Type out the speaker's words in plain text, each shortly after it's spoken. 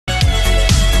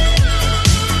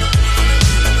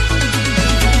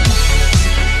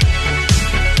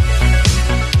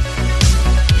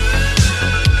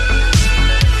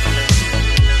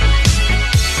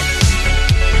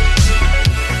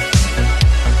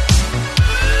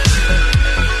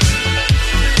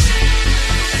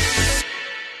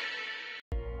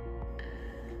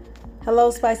Hello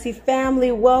spicy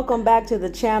family, welcome back to the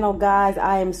channel guys.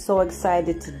 I am so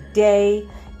excited today.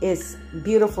 It's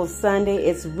beautiful Sunday.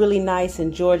 It's really nice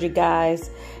in Georgia guys,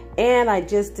 and I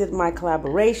just did my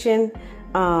collaboration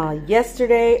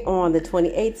yesterday on the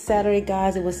 28th Saturday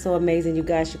guys. It was so amazing. You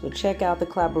guys should go check out the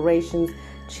collaborations,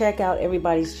 check out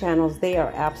everybody's channels. They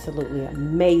are absolutely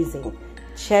amazing.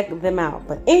 Check them out.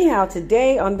 But anyhow,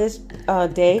 today on this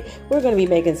day, we're going to be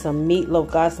making some meatloaf,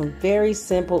 guys. Some very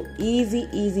simple, easy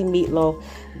meatloaf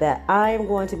that I am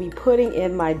going to be putting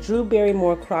in my Drew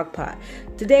Barrymore crock pot.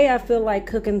 Today, I feel like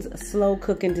slow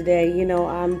cooking today. You know,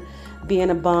 I'm being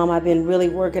a bum. I've been really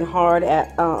working hard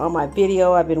on my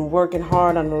video. I've been working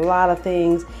hard on a lot of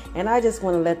things, and I just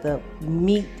want to let the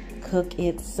meat cook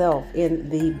itself in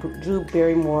the Drew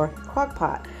Barrymore crock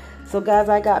pot. So guys,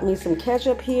 I got me some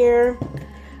ketchup here.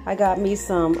 I got me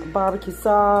some barbecue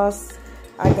sauce.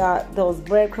 I got those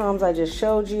breadcrumbs I just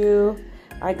showed you.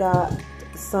 I got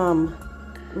some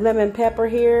lemon pepper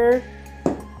here.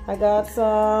 I got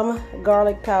some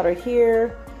garlic powder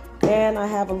here. And I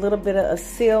have a little bit of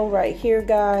seal right here,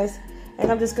 guys. And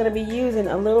I'm just going to be using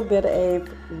a little bit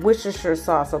of Worcestershire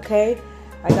sauce, okay?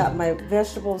 I got my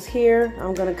vegetables here.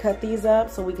 I'm going to cut these up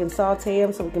so we can saute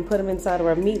them, so we can put them inside of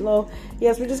our meatloaf.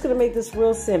 Yes, we're just going to make this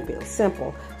real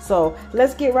simple. So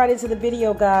let's get right into the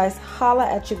video, guys. Holla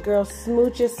at your girl,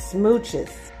 smooches.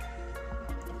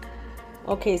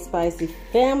 Okay, spicy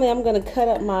family, I'm going to cut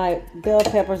up my bell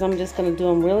peppers. I'm just going to do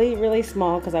them really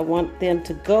small because I want them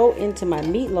to go into my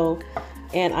meatloaf,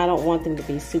 and I don't want them to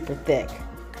be super thick.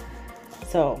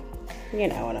 So, you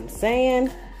know what I'm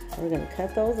saying. We're going to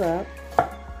cut those up.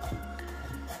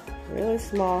 Really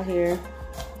small here.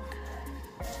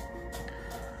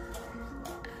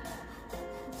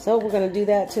 So we're going to do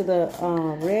that to the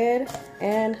red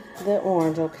and the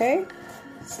orange, okay?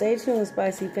 Stay tuned,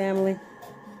 spicy family.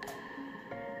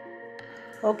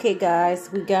 Okay guys,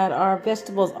 we got our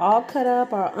vegetables all cut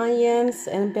up, our onions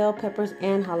and bell peppers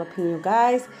and jalapeno.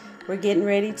 Guys, we're getting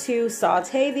ready to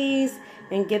saute these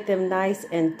and get them nice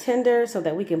and tender so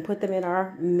that we can put them in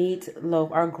our meatloaf,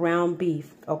 our ground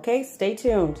beef. Okay, stay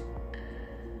tuned.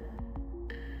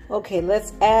 Okay,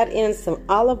 let's add in some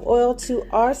olive oil to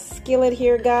our skillet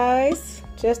here, guys.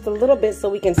 Just a little bit so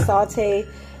we can saute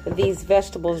these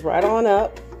vegetables right on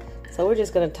up. So we're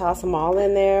just gonna toss them all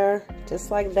in there,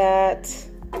 just like that.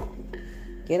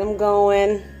 Get them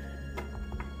going.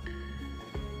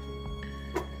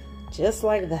 Just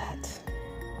like that.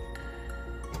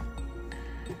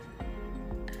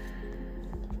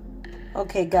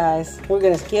 Okay guys, we're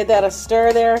gonna give that a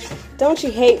stir there. Don't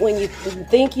you hate when you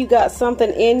think you got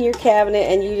something in your cabinet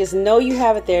and you just know you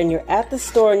have it there, and you're at the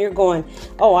store and you're going,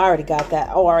 oh, I already got that.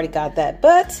 Oh, I already got that.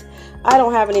 But I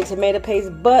don't have any tomato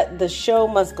paste, but the show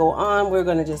must go on. We're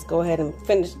gonna just go ahead and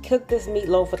cook this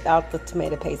meatloaf without the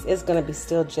tomato paste. It's gonna be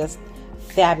still just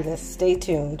fabulous. Stay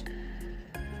tuned.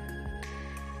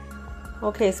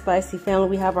 Okay, spicy family,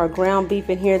 we have our ground beef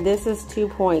in here. This is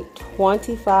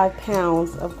 2.25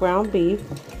 pounds of ground beef.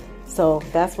 So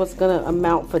that's what's gonna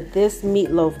amount for this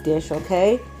meatloaf dish,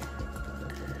 okay?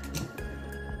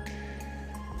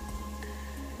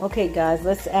 Okay guys,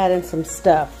 let's add in some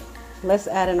stuff. Let's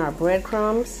add in our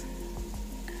breadcrumbs.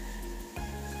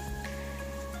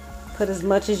 Put as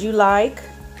much as you like.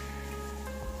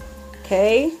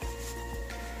 Okay.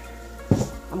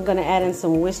 I'm gonna add in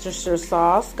some Worcestershire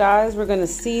sauce, guys. We're gonna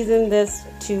season this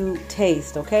to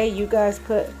taste, okay? You guys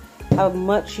put how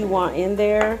much you want in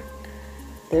there.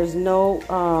 There's no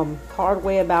hard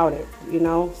way about it, you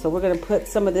know? So we're gonna put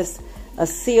some of this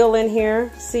seal in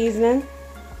here, seasoning.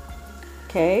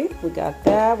 Okay, we got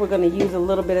that. We're gonna use a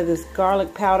little bit of this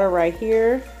garlic powder right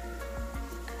here.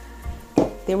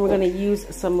 Then we're gonna use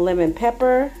some lemon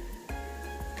pepper.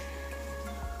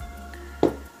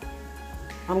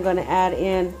 I'm going to add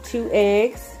in 2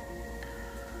 eggs.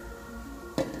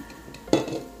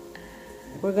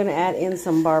 We're going to add in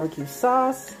some barbecue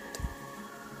sauce.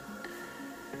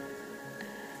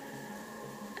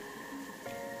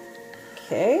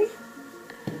 Okay.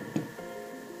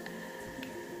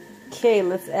 Okay,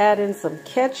 let's add in some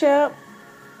ketchup.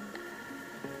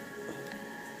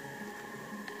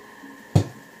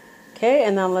 Okay,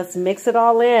 and now let's mix it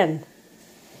all in.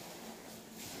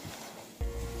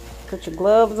 Put your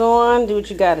gloves on, do what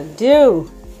you gotta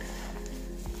do.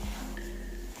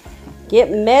 Get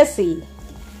messy.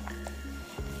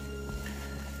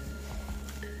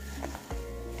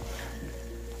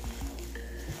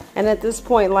 And at this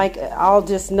point, like, I'll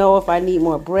just know if I need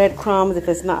more breadcrumbs. If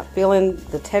it's not feeling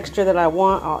the texture that I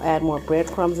want, I'll add more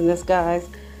breadcrumbs in this, guys.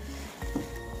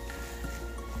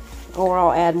 Or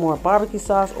I'll add more barbecue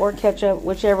sauce or ketchup,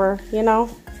 whichever, you know.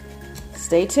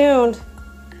 Stay tuned.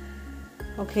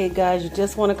 Okay guys, you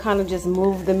just want to kind of just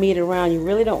move the meat around. You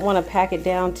really don't want to pack it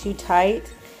down too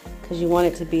tight because you want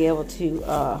it to be able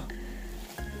to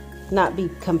not be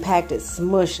compacted,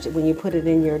 smushed when you put it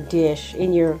in your dish,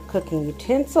 in your cooking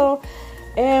utensil.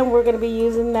 And we're going to be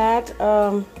using that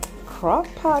crock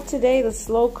pot today, the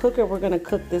slow cooker. We're going to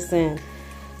cook this in.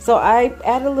 So I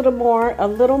add a little more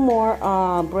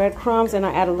breadcrumbs, and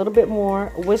I add a little bit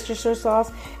more Worcestershire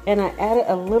sauce, and I added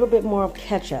a little bit more of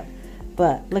ketchup.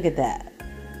 But look at that.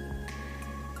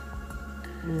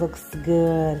 Looks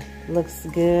good. Looks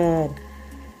good.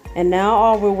 And now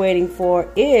all we're waiting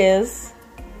for is,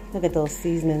 look at those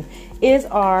seasonings, is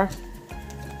our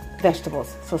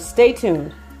vegetables. So stay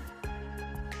tuned.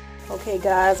 Okay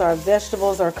guys, our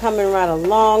vegetables are coming right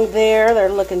along there.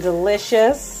 They're looking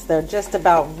delicious. They're just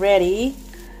about ready.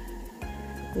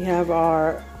 We have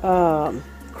our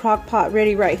crock pot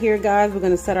ready right here, guys. We're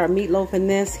going to set our meatloaf in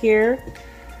this here.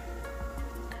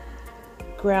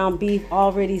 Ground beef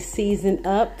already seasoned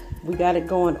up. We got it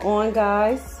going on,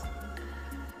 guys.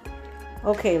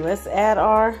 Okay, let's add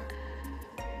our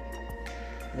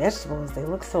vegetables. They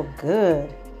look so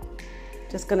good.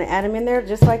 Just gonna add them in there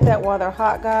just like that while they're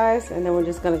hot, guys, and then we're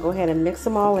just gonna go ahead and mix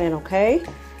them all in. Okay,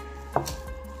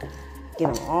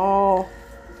 get them all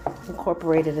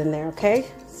incorporated in there. Okay,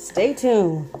 stay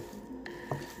tuned.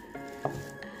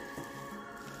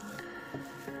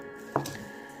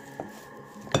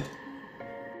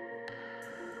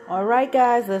 All right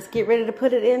guys, let's get ready to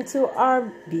put it into our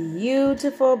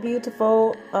beautiful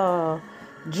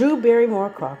Drew Barrymore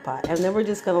crock pot, and then we're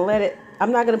just gonna let it.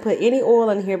 I'm not gonna put any oil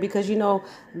in here because you know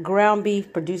ground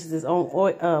beef produces its own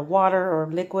oil, water or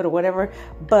liquid or whatever,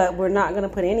 but we're not gonna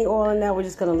put any oil in that. We're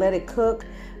just gonna let it cook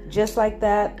just like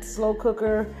that, slow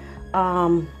cooker.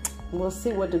 We'll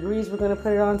see what degrees we're gonna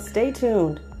put it on. Stay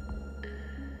tuned.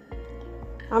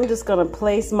 I'm just gonna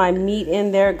place my meat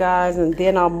in there, guys, and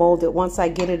then I'll mold it once I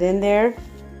get it in there.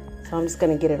 So I'm just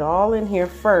gonna get it all in here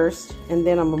first, and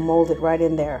then I'm gonna mold it right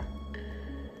in there.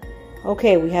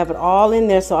 Okay, we have it all in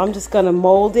there, so I'm just gonna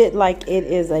mold it like it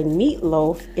is a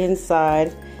meatloaf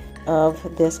inside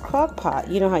of this crock pot.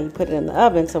 You know how you put it in the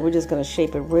oven, so we're just gonna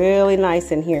shape it really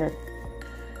nice in here.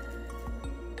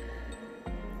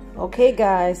 Okay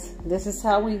guys, this is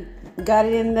how we got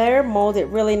it in there, molded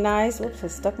really nice. Whoops, I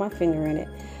stuck my finger in it.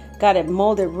 Got it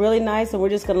molded really nice, and we're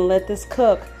just gonna let this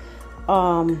cook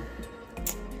on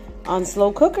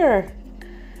slow cooker.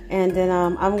 And then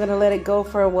I'm gonna let it go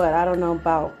for what, I don't know,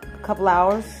 about a couple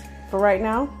hours for right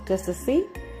now, just to see.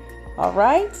 All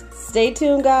right, stay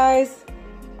tuned guys.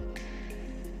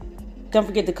 Don't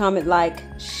forget to comment, like,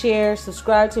 share,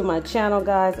 subscribe to my channel,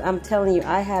 guys. I'm telling you,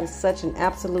 I had such an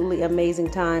absolutely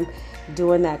amazing time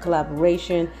doing that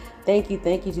collaboration. Thank you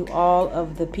to all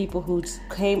of the people who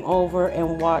came over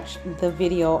and watched the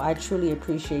video. I truly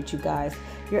appreciate you guys.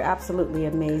 You're absolutely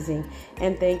amazing.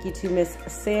 And thank you to Miss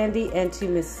Sandy and to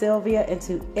Miss Sylvia and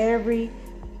to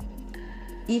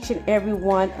each and every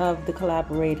one of the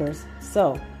collaborators.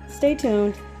 So stay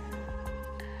tuned.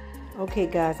 Okay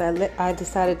guys, I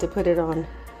decided to put it on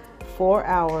 4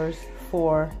 hours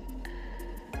for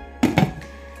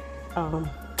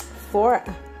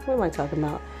what am I talking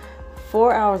about?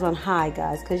 4 hours on high,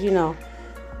 guys, because you know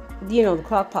the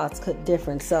crock pots cook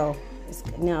different. So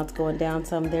now it's going down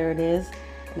some. There it is.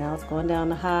 Now it's going down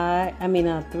to high.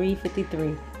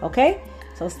 353. Okay,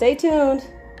 so stay tuned.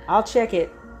 I'll check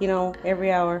it,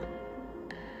 every hour.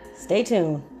 Stay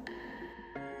tuned.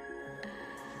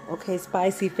 Okay,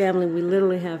 Spicy family, we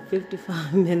literally have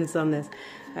 55 minutes on this.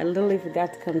 I literally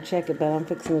forgot to come check it, but I'm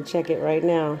fixing to check it right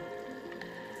now.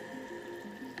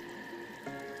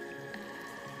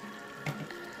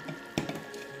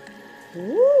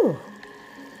 Woo!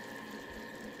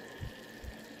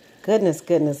 Goodness.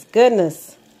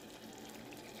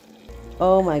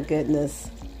 Oh my goodness.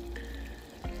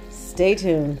 Stay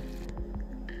tuned.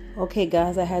 Okay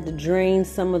guys, I had to drain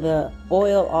some of the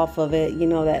oil off of it.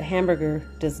 That hamburger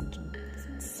just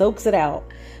soaks it out.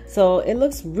 So it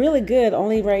looks really good.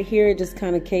 Only right here it just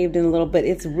kind of caved in a little bit.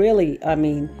 It's really,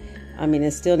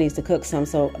 it still needs to cook some.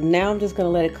 So now I'm just going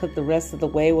to let it cook the rest of the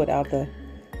way without the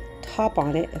top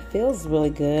on it. It feels really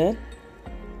good.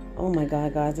 Oh my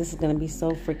god guys, this is going to be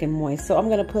so freaking moist. So I'm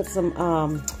going to put some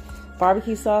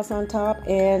barbecue sauce on top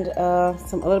and a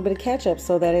little bit of ketchup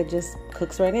so that it just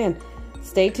cooks right in.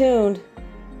 Stay tuned.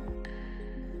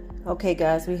 Okay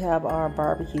guys, we have our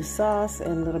barbecue sauce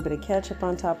and a little bit of ketchup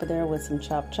on top of there with some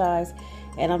chopped chives,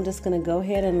 and I'm just gonna go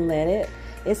ahead and let it.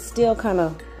 It's still kind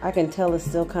of, I can tell it's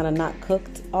still kind of not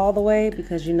cooked all the way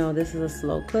because this is a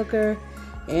slow cooker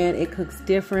and it cooks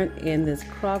different in this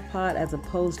crock pot as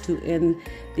opposed to in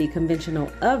the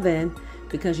conventional oven,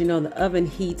 because the oven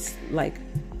heats like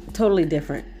totally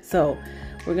different. So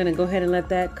we're gonna go ahead and let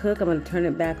that cook. I'm gonna turn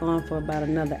it back on for about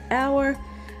another hour,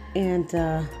 and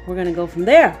we're gonna go from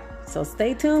there. So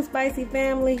stay tuned, spicy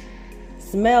family.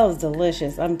 Smells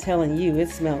delicious. I'm telling you, it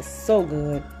smells so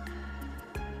good.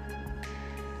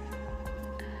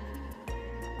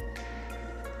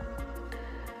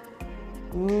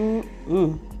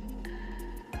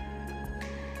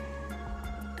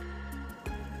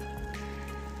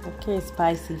 Okay,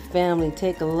 spicy family,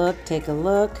 take a look, take a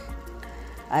look.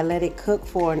 I let it cook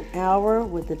for an hour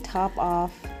with the top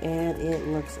off, and it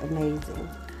looks amazing.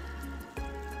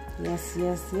 Yes,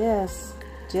 yes, yes.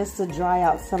 Just to dry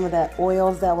out some of that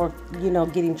oils that were,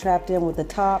 getting trapped in with the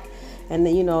top. And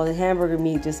then, the hamburger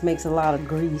meat just makes a lot of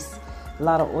grease, a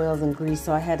lot of oils and grease.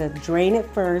 So I had to drain it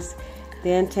first,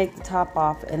 then take the top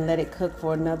off and let it cook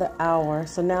for another hour.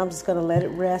 So now I'm just gonna let it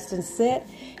rest and sit,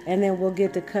 and then we'll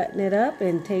get to cutting it up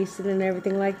and tasting and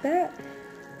everything like that.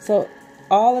 So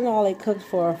all in all, it cooked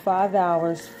for 5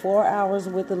 hours, 4 hours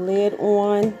with the lid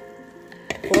on,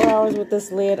 4 hours with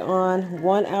this lid on,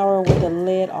 1 hour with the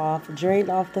lid off, drained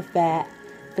off the fat,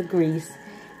 the grease,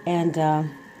 and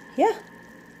yeah,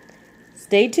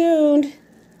 stay tuned.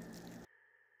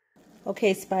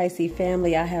 Okay, spicy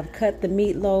family, I have cut the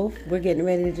meatloaf. We're getting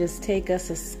ready to just take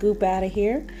us a scoop out of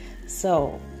here.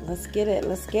 So let's get it,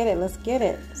 let's get it, let's get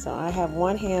it. So I have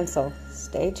one hand, so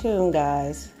stay tuned,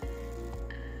 guys.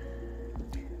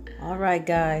 All right,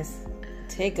 guys,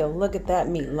 take a look at that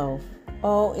meatloaf.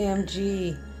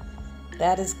 OMG,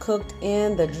 that is cooked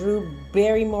in the Drew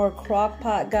Barrymore crock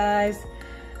pot, guys.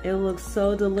 It looks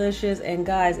so delicious, and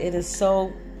guys, it is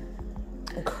so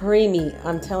creamy.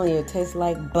 I'm telling you, it tastes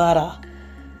like butter.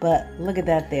 But look at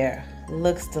that there.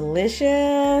 Looks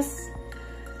delicious.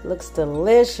 Looks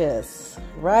delicious.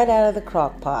 Right out of the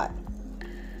crock pot.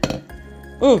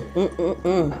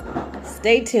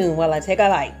 Stay tuned while I take a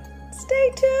bite.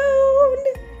 Stay tuned.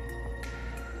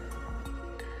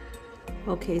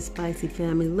 Okay, spicy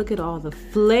family, look at all the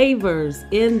flavors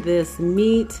in this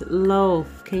meatloaf.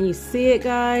 Can you see it,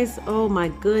 guys? Oh my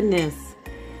goodness.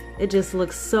 It just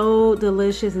looks so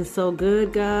delicious and so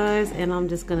good, guys. And I'm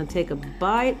just gonna take a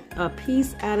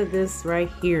piece out of this right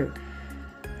here.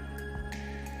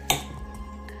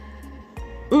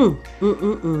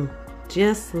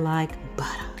 Just like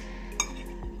butter.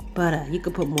 Butter. You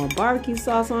could put more barbecue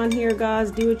sauce on here,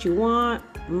 guys. Do what you want.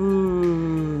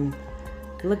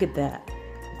 Look at that.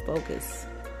 Focus.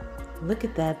 Look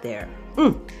at that there.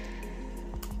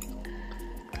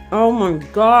 Oh my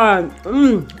God.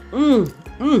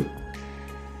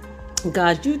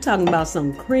 Guys, you talking about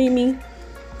something creamy.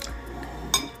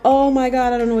 Oh my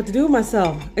God, I don't know what to do with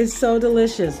myself. It's so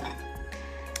delicious.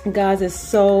 Guys, it's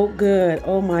so good.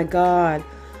 Oh my God.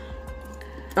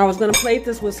 I was gonna plate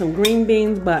this with some green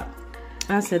beans, but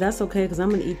I said that's okay because I'm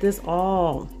gonna eat this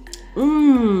all.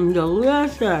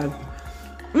 Delicious.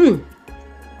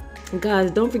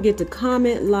 Guys, don't forget to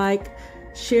comment, like,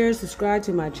 share, subscribe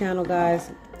to my channel,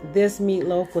 guys. This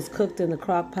meatloaf was cooked in the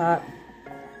crock pot,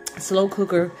 slow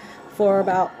cooker, for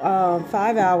about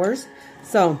 5 hours.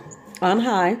 So on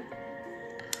high.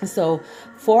 So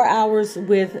 4 hours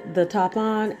with the top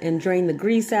on and drain the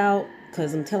grease out,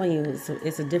 because I'm telling you,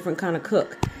 it's a different kind of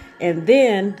cook. And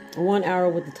then 1 hour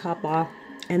with the top off,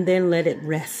 and then let it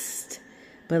rest.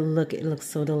 But look, it looks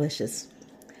so delicious.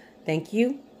 Thank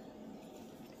you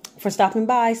for stopping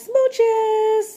by. Smooches!